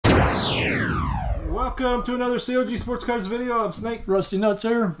Welcome to another COG Sports Cards video. I'm Snake. Rusty Nuts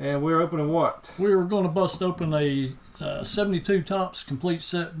here. And we're opening what? We're going to bust open a 72 Topps complete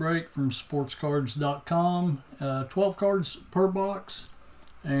set break from sportscards.com. 12 cards per box.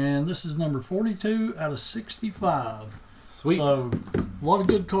 And this is number 42 out of 65. Sweet. So, a lot of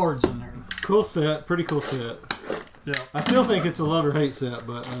good cards in there. Cool set. Pretty cool set. Yeah. I still think it's a love or hate set,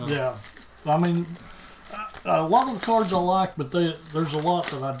 but... yeah. I mean... a lot of the cards I like, but there's a lot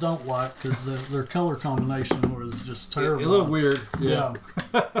that I don't like because their color combination was just terrible. A little weird, yeah.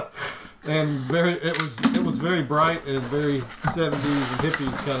 And it was very bright and very 70s and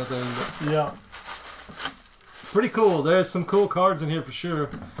hippie kind of thing. But yeah. Pretty cool. There's some cool cards in here for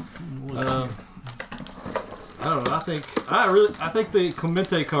sure. I don't know. I think the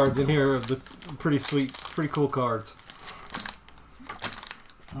Clemente cards in here are the pretty sweet, pretty cool cards.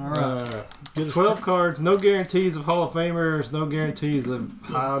 All right. 12 cards, no guarantees of Hall of Famers, no guarantees of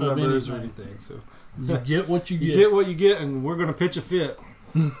high numbers or anything. So you get what you get. You get what you get, and we're going to pitch a fit.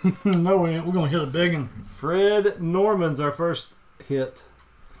 No, we ain't. We're going to hit a big one. Fred Norman's our first hit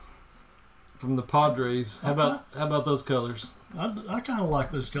from the Padres. How about those colors? I kind of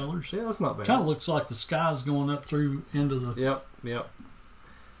like those colors. Yeah, that's not bad. Kind of looks like the sky's going up through into the. Yep.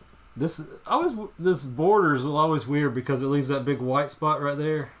 This border is always weird because it leaves that big white spot right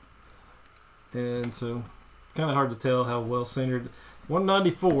there, and so kind of hard to tell how well centered.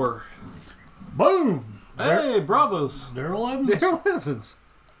 194. Boom! Hey, bravos! Daryl Evans. Daryl Evans.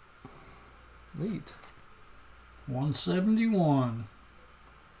 Neat. 171.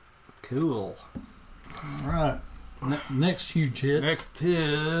 Cool. All right. Next huge hit. Next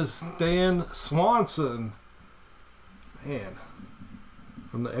is Stan Swanson. Man.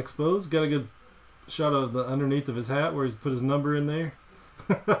 From the Expos, got a good shot of the underneath of his hat where he's put his number in there.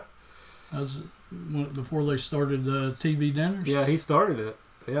 That was before they started TV dinners. Yeah, he started it.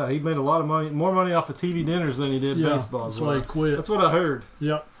 Yeah, he made a lot of money, more money off of TV dinners than he did baseball. That's why he quit. That's what I heard.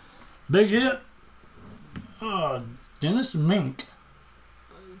 Yep. Big hit. Dennis Mink.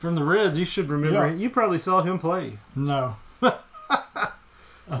 From the Reds, you should remember. Yeah. You probably saw him play. No. I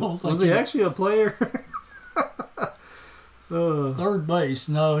don't think Was he actually a player? Third base.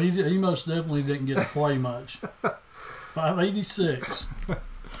 No, he most definitely didn't get to play much. 586. All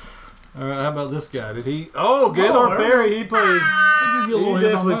right, how about this guy? Did he? Oh, Gaylord Perry. He played. He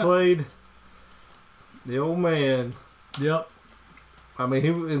definitely played. The old man. Yep. I mean,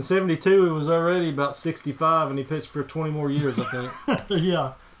 in '72 he was already about 65, and he pitched for 20 more years, I think.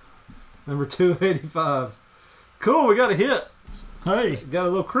 Yeah. Number 285. Cool. We got a hit. Hey. Got a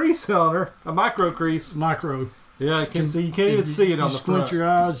little crease on her. A micro crease. Micro. Yeah, you can't even see it on the front. Squint your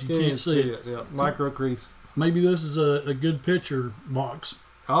eyes, you can't see it. Yeah, micro crease. Maybe this is a good pitcher box.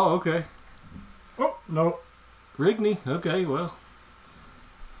 Oh, okay. Oh, no. Rigney. Okay, well.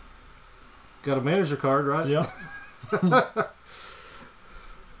 Got a manager card, right? Yeah.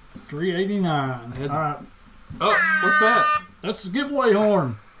 389. All right. Oh, what's that? That's the giveaway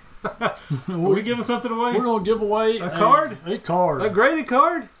horn. Are we giving something away? We're going to give away a card? A card. A graded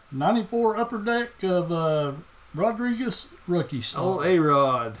card? 94 upper deck of Rodriguez rookie star. Oh,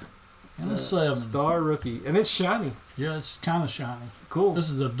 A-Rod. And a 7. Star rookie. And it's shiny. Yeah, it's kind of shiny. Cool. This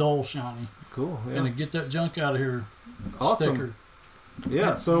is a dull shiny. Cool. Yeah. And to get that junk out of here. Awesome. Sticker.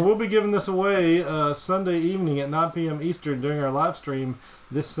 Yeah, so we'll be giving this away Sunday evening at 9 p.m. Eastern during our live stream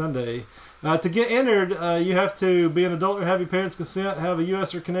this Sunday. To get entered, you have to be an adult or have your parents' consent, have a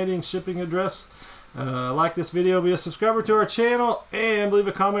U.S. or Canadian shipping address, like this video, be a subscriber to our channel, and leave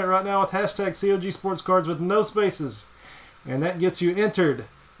a comment right now with hashtag COG Sports Cards with no spaces. And that gets you entered.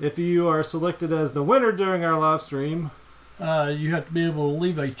 If you are selected as the winner during our live stream, you have to be able to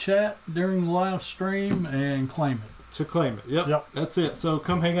leave a chat during the live stream and claim it. To claim it. Yep. That's it. So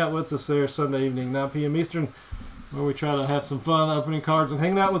come hang out with us there Sunday evening, 9 p.m. Eastern, where we try to have some fun opening cards and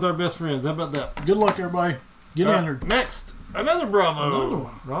hanging out with our best friends. How about that? Good luck, everybody. Get entered. Next, another Bravo. Another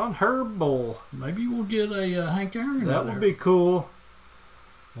one. Ron Herbal. Maybe we'll get a Hank Aaron. That would be cool.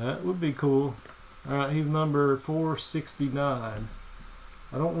 That would be cool. All right, he's number 469.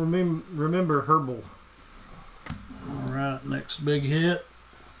 I don't remember Herbal. All right, next big hit.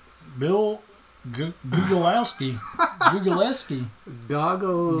 Bill Gugolowski. Gugolewski.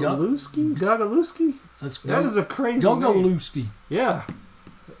 Gogolewski? That is a crazy name. Gogolewski. Yeah.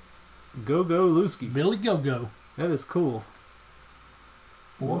 Gogolewski. Billy Go-Go. That is cool.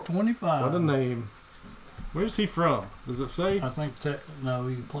 425. What a name. Where's he from? Does it say? I think, no,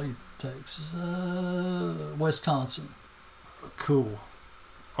 he played Texas. Wisconsin. Cool.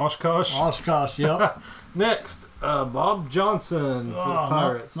 Oshkosh? Oshkosh, yep. Next, Bob Johnson for the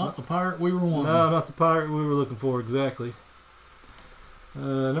Pirates. Not the pirate we were wanting. No, not the pirate we were looking for, exactly.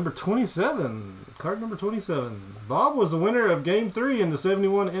 Number 27. Card number 27. Bob was the winner of Game 3 in the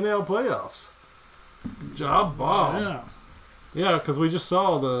 71 NL playoffs. Good job, Bob. Yeah. Yeah, because we just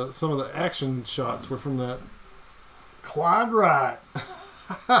saw some of the action shots were from that. Clyde Wright.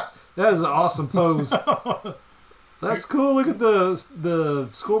 That is an awesome pose. That's cool. Look at the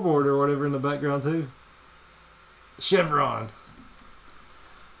scoreboard or whatever in the background too. Chevron.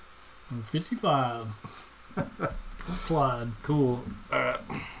 55. Clyde. Cool. All right.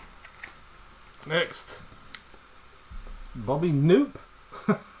 Next. Bobby Noop.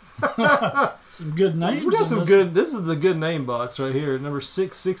 Some good names. We got some good. This is the good name box right here. Number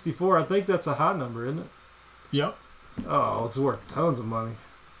 664. I think that's a high number, isn't it? Yep. Oh, it's worth tons of money.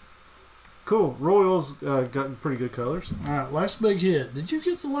 Cool. Royals got pretty good colors. All right, last big hit. Did you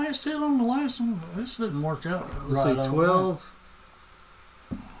get the last hit on the last one? This didn't work out. Let's see, 12.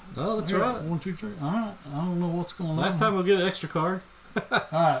 Oh, that's right. 1, 2, 3. All right. I don't know what's going on. Last time we'll get an extra card. All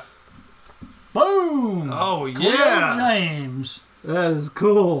right. Boom. Oh, Clem yeah. James. That is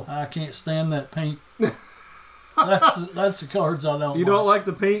cool. I can't stand that pink. That's the cards I don't. You don't like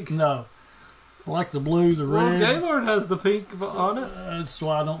the pink? No. I like the blue, the Well, red. Gaylord has the pink on it. That's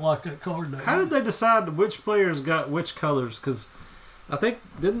why I don't like that card. How did they decide which players got which colors? Because I think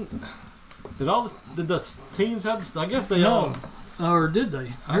did the teams have? I guess they all. Or did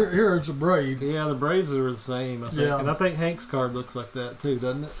they? Here's a Brave. Yeah, the Braves are the same. I think, Yeah. and I think Hank's card looks like that too,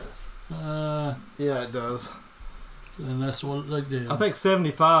 doesn't it? Yeah, it does. And that's what they did. I think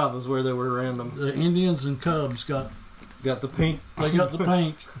 75 is where they were random. The Indians and Cubs got the pink. They got the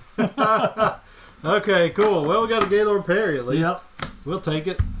pink. Okay, cool. Well, we got a Gaylord Perry at least. Yep. We'll take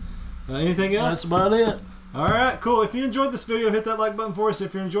it. Anything else? That's about it. All right, cool. If you enjoyed this video, hit that like button for us.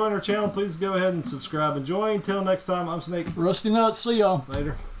 If you're enjoying our channel, please go ahead and subscribe and join. Until next time, I'm Snake. Rusty Nuts. See y'all.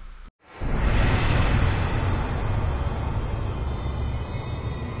 Later.